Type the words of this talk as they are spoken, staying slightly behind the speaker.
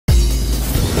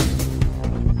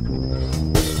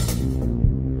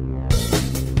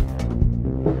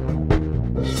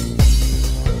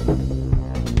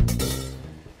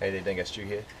There, Stu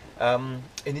here.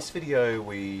 In this video,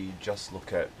 we just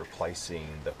look at replacing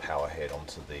the power head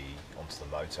onto the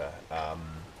motor.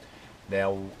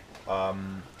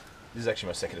 This is actually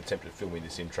my second attempt at filming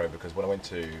this intro, because when I went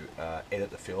to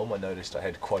edit the film, I noticed I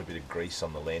had quite a bit of grease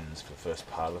on the lens for the first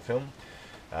part of the film.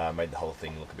 Made the whole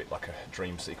thing look a bit like a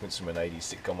dream sequence from an 80s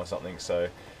sitcom or something. So,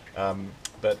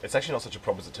 but it's actually not such a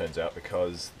problem as it turns out,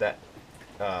 because that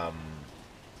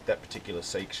particular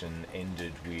section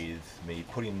ended with me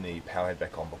putting the power head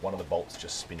back on, but one of the bolts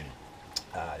just spinning.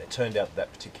 It turned out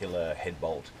that particular head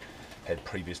bolt had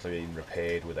previously been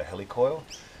repaired with a helicoil,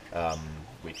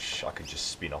 which I could just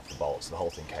spin off the bolt, so the whole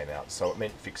thing came out. So it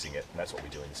meant fixing it, and that's what we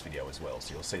do in this video as well,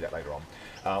 so you'll see that later on.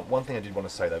 One thing I did want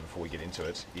to say though before we get into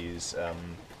it is,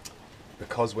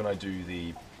 because when I do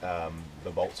the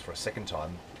bolts for a second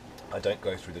time, I don't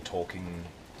go through the torquing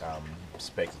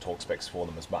specs, the torque specs for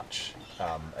them as much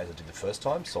as I did the first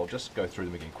time, so I'll just go through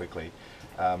them again quickly.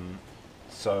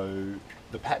 So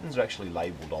the patterns are actually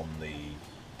labelled on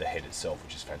the head itself,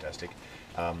 which is fantastic.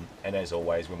 And as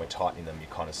always, when we're tightening them, you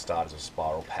kind of start as a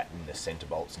spiral pattern in the centre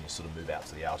bolts and you sort of move out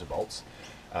to the outer bolts.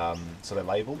 So they're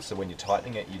labelled, so when you're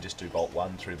tightening it, you just do bolt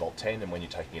 1 through bolt 10, and when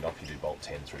you're taking it off, you do bolt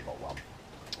 10 through bolt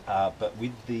 1. But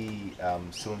with the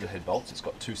cylinder head bolts, it's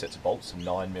got two sets of bolts, some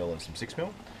 9mm and some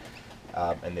 6mm,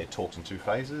 and they're torqued in two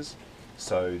phases.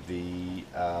 So the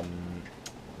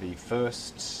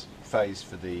first phase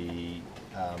for the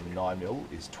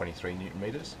 9mm is 23 Newton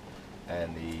meters,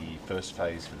 and the first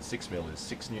phase for the 6mm is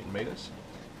 6 Newton meters,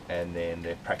 and then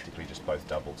they're practically just both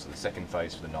doubled. So the second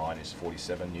phase for the 9 is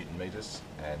 47 Newton meters,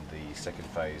 and the second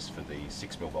phase for the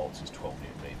 6mm bolts is 12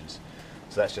 Newton meters.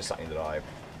 So that's just something that I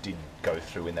did go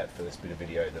through in that first bit of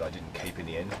video that I didn't keep in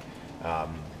the end.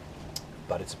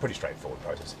 But it's a pretty straightforward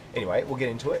process. Anyway, we'll get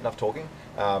into it, enough talking.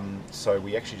 So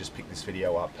we actually just picked this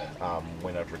video up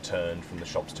when I've returned from the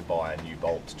shops to buy a new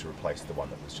bolt to replace the one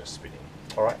that was just spinning.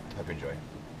 Alright, hope you enjoy.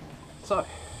 So,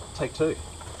 take two.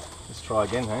 Let's try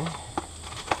again, hey?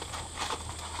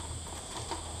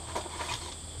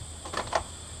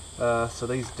 So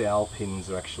these dowel pins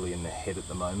are actually in the head at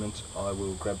the moment. I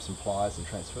will grab some pliers and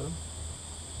transfer them.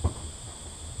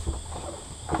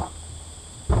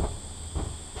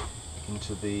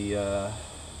 Into the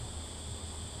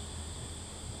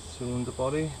cylinder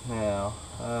body. Now,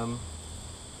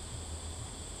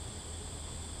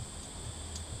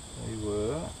 they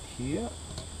were here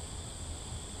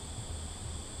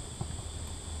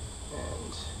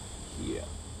and here.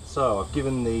 So I've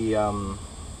given the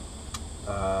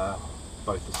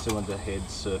both the cylinder head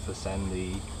surface and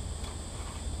the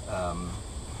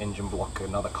engine block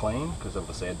another clean, because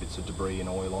obviously I had bits of debris and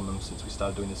oil on them since we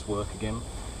started doing this work again.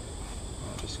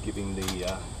 Just giving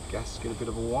the gasket a bit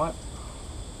of a wipe.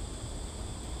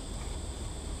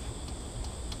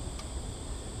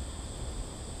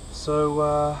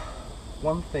 So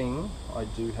one thing I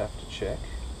do have to check,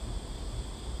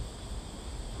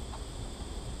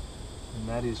 and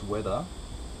that is whether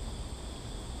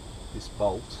this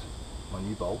bolt, my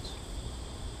new bolt,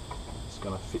 is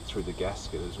going to fit through the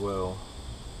gasket as well.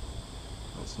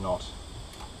 It's not,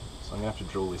 so I'm going to have to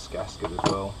drill this gasket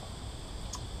as well.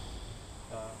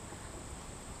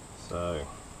 So,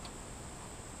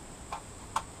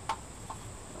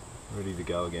 ready to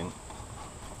go again.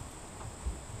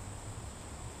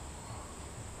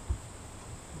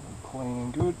 Clean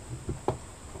and good.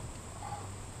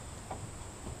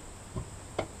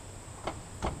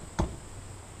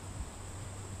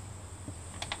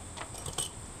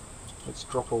 Let's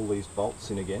drop all these bolts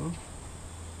in again.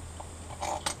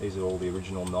 These are all the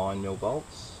original 9mm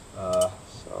bolts.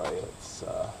 Sorry, let's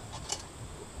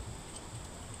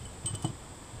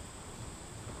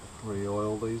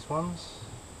re-oil these ones.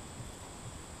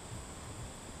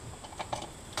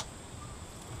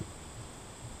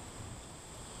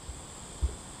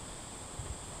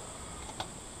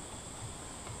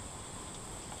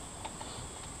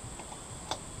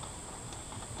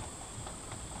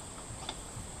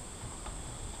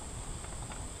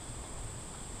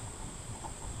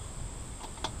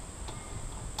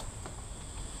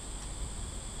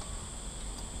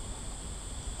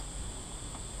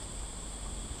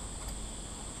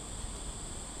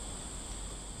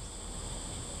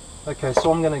 Okay,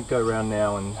 so I'm going to go around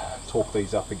now and torque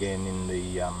these up again in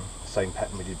the same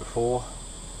pattern we did before,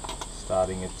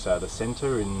 starting at the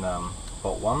centre in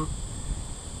bolt 1,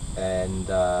 and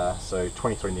so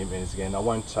 23 Newton meters again. I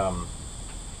won't film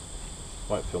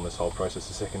this whole process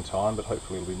a second time, but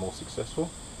hopefully it'll be more successful.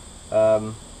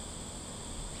 And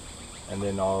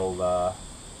then I'll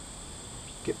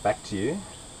get back to you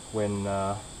when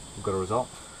we've got a result.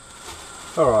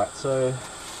 Alright, so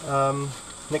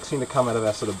next thing to come out of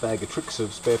our sort of bag of tricks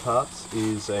of spare parts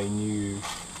is a new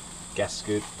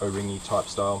gasket, O-ringy type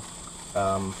style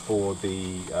for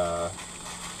the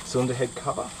cylinder head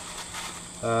cover.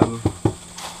 So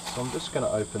I'm just going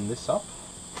to open this up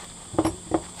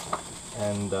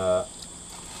and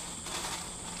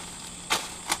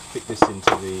fit this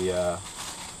into the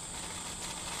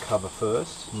cover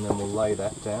first, and then we'll lay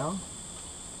that down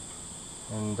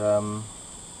and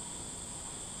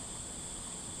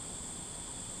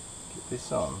get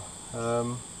this on.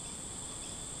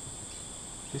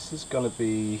 This is going to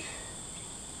be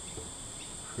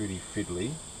pretty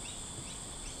fiddly,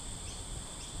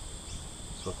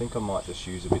 so I think I might just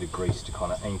use a bit of grease to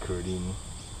kind of anchor it in.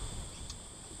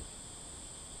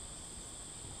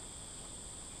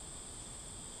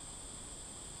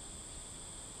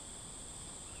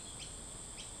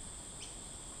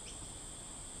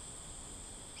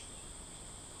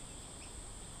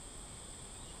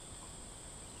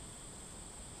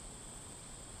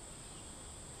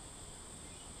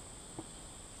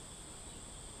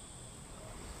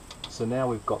 So now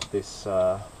we've got this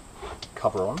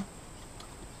cover on.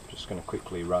 Just going to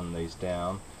quickly run these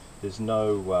down. There's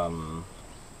no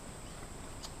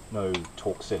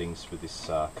torque settings for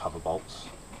this cover bolts.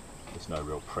 There's no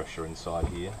real pressure inside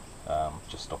here,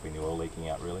 just stopping the oil leaking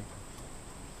out really.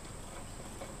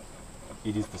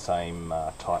 It is the same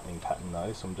tightening pattern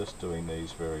though, so I'm just doing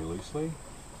these very loosely.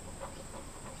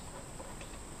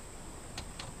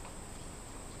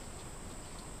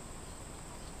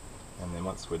 And then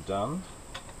once we're done,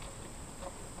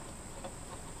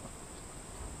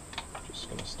 just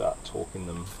going to start torquing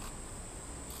them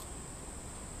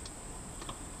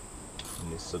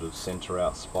in this sort of centre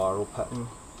out spiral pattern.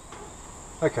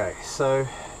 Okay, so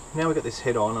now we've got this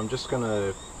head on, I'm just going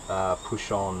to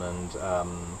push on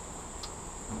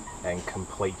and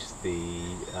complete the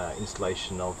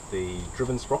installation of the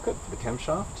driven sprocket for the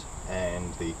camshaft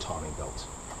and the timing belt.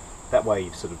 That way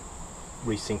you've sort of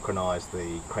resynchronize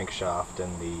the crankshaft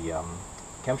and the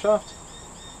camshaft,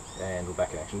 and we're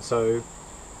back in action. So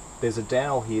there's a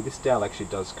dowel here. This dowel actually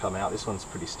does come out. This one's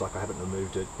pretty stuck, I haven't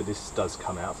removed it, but this does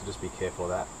come out, so just be careful of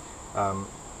that.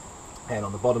 And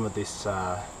on the bottom of this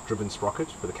driven sprocket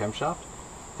for the camshaft,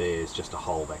 there's just a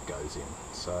hole that goes in.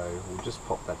 So we'll just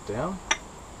pop that down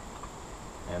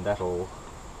and that'll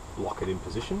lock it in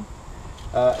position.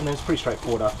 And then it's pretty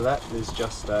straightforward after that. There's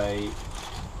just a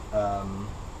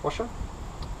washer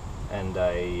and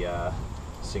a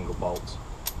single bolt.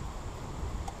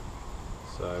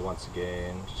 So once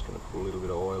again, just going to put a little bit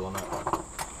of oil on it.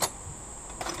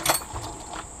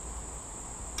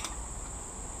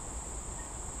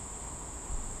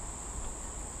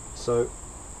 So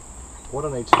what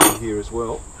I need to do here as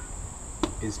well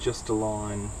is just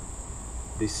align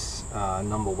this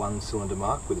number 1 cylinder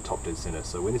mark with the top dead center.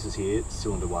 So when this is here,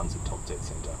 cylinder 1's at top dead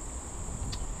center.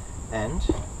 And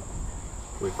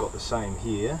we've got the same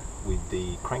here with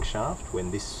the crankshaft when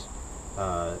this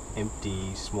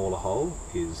empty smaller hole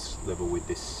is level with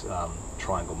this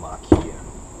triangle mark here.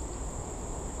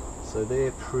 So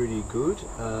they're pretty good.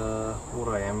 What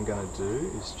I am going to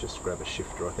do is just grab a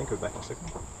shifter. I think I'll be back in a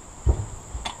second.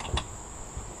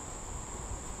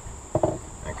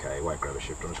 Okay, won't grab a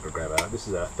shifter, I'm just going to grab this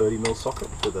is a 30mm socket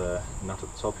for the nut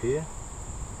at the top here.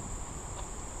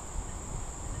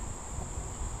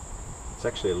 It's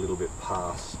actually a little bit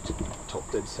past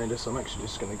top dead center, so I'm actually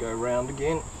just going to go around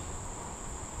again.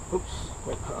 Oops,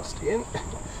 went past again.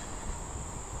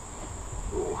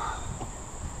 Ooh.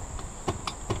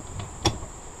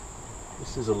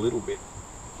 This is a little bit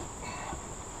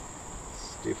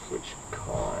stiff, which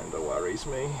kind of worries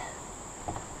me.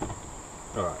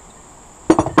 Alright,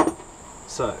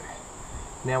 so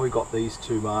now we've got these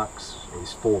 2 marks, or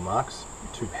these 4 marks,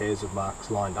 2 pairs of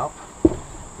marks lined up.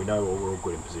 We know we're all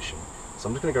good in position. So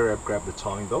I'm just going to go grab the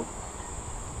timing belt.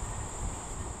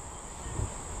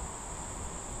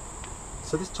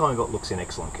 So this timing belt looks in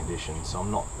excellent condition, so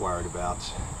I'm not worried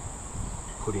about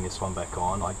putting this one back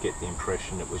on. I get the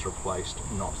impression it was replaced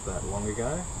not that long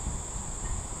ago.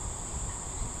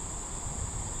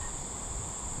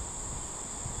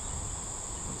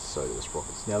 And so do the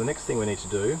sprockets. Now the next thing we need to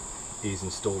do is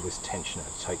install this tensioner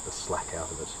to take the slack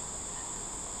out of it.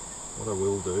 What I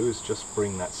will do is just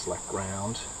bring that slack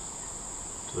round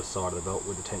to the side of the belt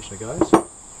where the tensioner goes.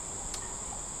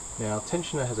 Now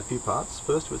tensioner has a few parts.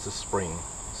 First it's a spring,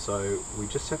 so we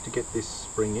just have to get this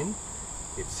spring in.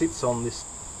 It sits on this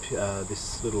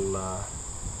this little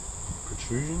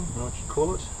protrusion, I don't know what you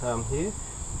call it, here,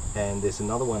 and there's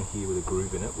another one here with a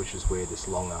groove in it, which is where this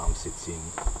long arm sits in.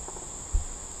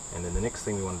 And then the next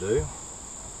thing we want to do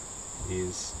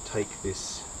is take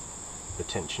this the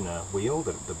tensioner wheel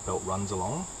that the belt runs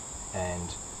along,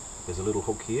 and there's a little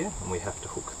hook here, and we have to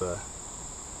hook the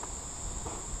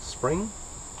spring,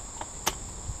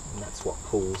 and that's what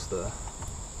pulls the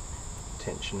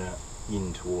tensioner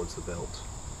in towards the belt.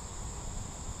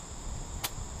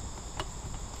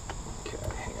 Okay,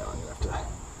 hang on, I'm going to have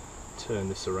to turn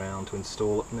this around to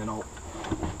install it, and then I'll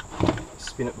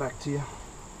spin it back to you.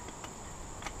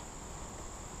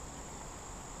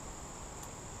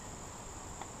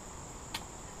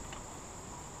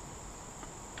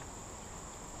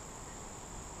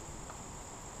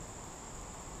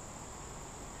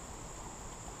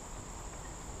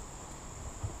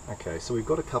 Okay, so we've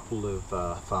got a couple of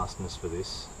fasteners for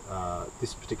this.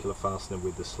 This particular fastener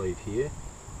with the sleeve here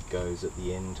goes at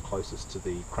the end closest to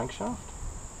the crankshaft,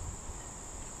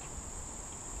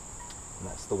 and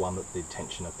that's the one that the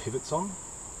tensioner pivots on.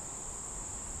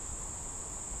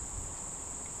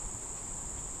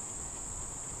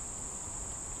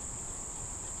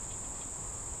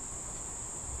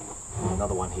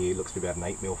 Another one here looks to be about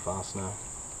an 8mm fastener,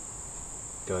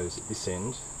 goes at this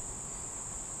end.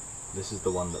 This is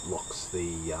the one that locks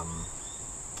the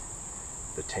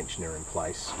tensioner in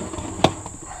place.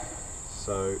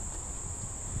 So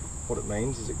what it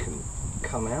means is it can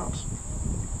come out,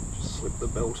 just slip the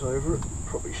belt over it.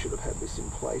 Probably should have had this in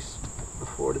place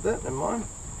before I did that, never mind.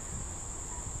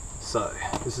 So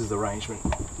this is the arrangement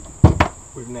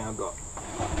we've now got,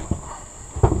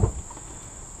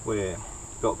 where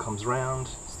the belt comes round,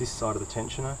 it's this side of the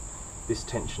tensioner. This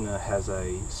tensioner has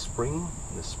a spring,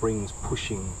 and the spring's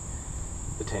pushing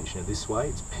the tensioner this way.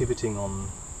 It's pivoting on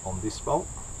this bolt,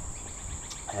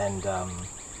 and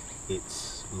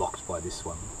it's locked by this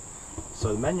one.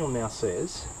 So the manual now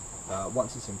says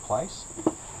once it's in place,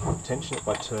 tension it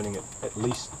by turning it at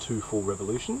least 2 full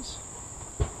revolutions.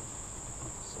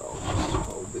 So I'll just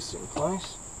hold this in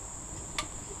place,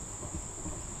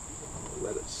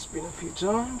 let it spin a few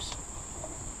times.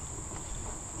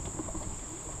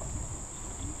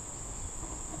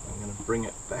 I'm going to bring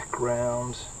it back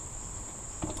round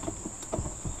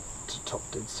to top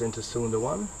dead center cylinder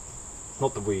 1.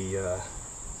 Not that we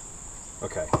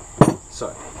okay, so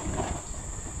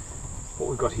what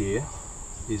we've got here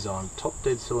is I'm top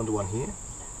dead cylinder 1 here,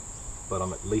 but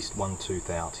I'm at least 1/2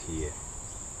 out here,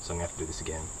 so I'm going to have to do this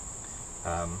again.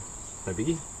 No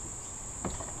biggie,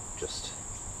 just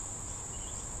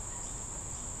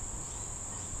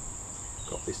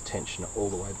got this tensioner all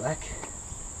the way back,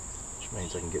 which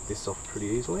means I can get this off pretty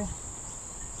easily.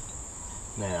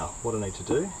 Now what I need to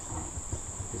do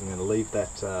is I'm going to leave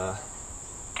that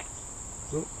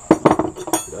bit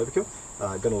overkill.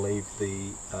 I'm going to leave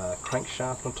the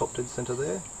crankshaft on top dead center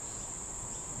there,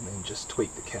 and then just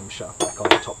tweak the camshaft back on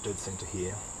the top dead center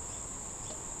here.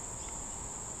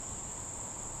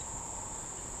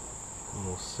 And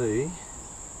we'll see.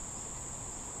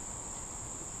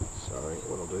 Sorry,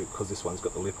 what I'll do, because this one's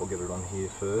got the lip, I'll get it on here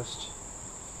first.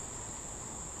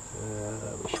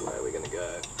 Which way are we going to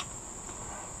go?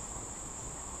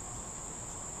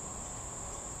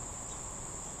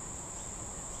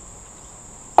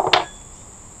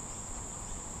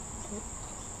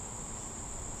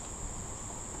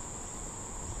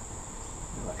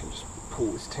 And I can just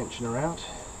pull this tensioner out.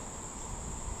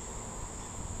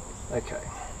 Okay,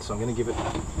 so I'm going to give it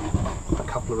a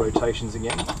couple of rotations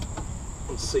again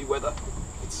and see whether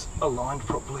it's aligned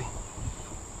properly.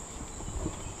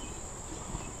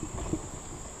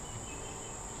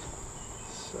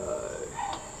 So,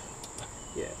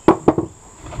 yeah,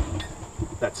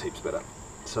 that's heaps better.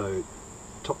 So,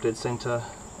 top dead center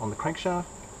on the crankshaft,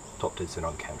 top dead center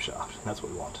on the camshaft. That's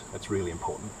what we want. That's really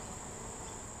important.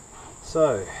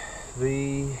 So,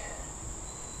 the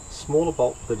smaller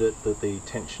bolt that the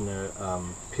tensioner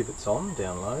pivots on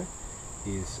down low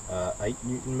is 8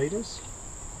 Newton meters.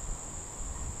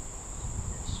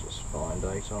 Let's just find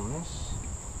 8 on this.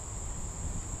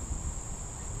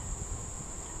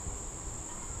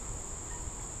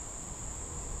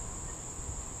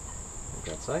 I think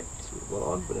that's 8. It's a bit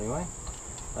odd, but anyway.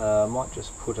 I might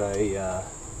just put a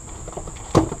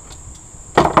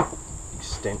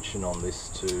extension on this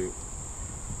to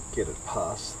get it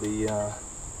past the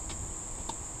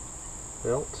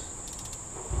belt.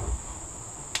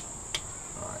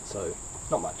 Alright, so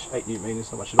not much, 8 Newton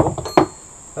meters, not much at all.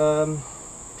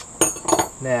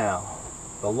 Now,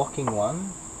 the locking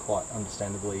one, quite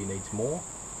understandably, needs more.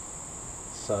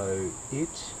 So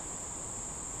it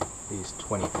is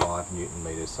 25 Newton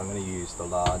meters. So I'm going to use the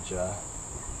larger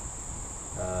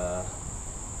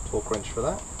torque wrench for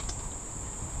that.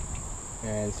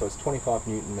 And so it's 25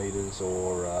 Newton meters,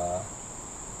 or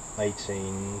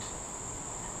 18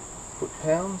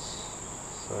 foot-pounds.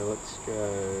 So So let's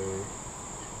go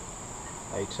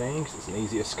 18 because it's an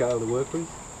easier scale to work with.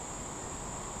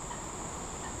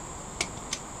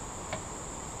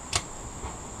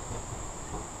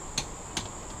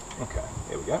 Okay,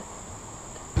 there we go.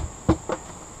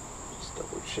 Just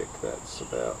double check that's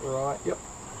about right. Yep.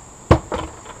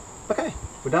 Okay,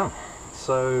 we're done.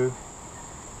 So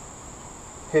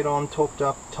head on, torqued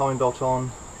up, towing belt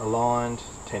on, aligned,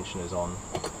 tensioners on.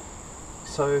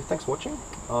 So thanks for watching.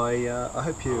 I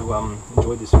hope you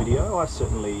enjoyed this video. I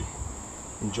certainly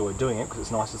enjoyed doing it because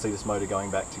it's nice to see this motor going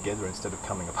back together instead of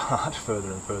coming apart further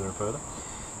and further and further.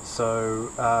 So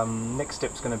next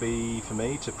step's going to be for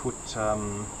me to put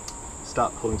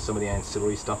start pulling some of the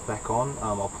ancillary stuff back on.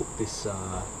 I'll put this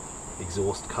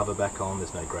exhaust cover back on,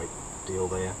 there's no great deal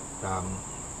there.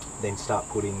 Then start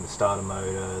putting the starter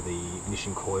motor, the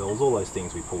ignition coils, all those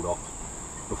things we pulled off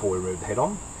before we removed the head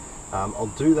on.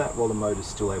 I'll do that while the motor's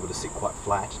still able to sit quite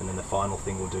flat, and then the final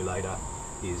thing we'll do later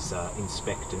is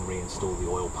inspect and reinstall the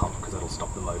oil pump, because that'll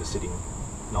stop the motor sitting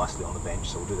nicely on the bench,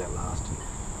 so we'll do that last.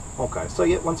 Okay, so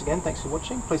yeah, once again, thanks for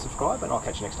watching, please subscribe and I'll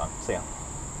catch you next time. See ya.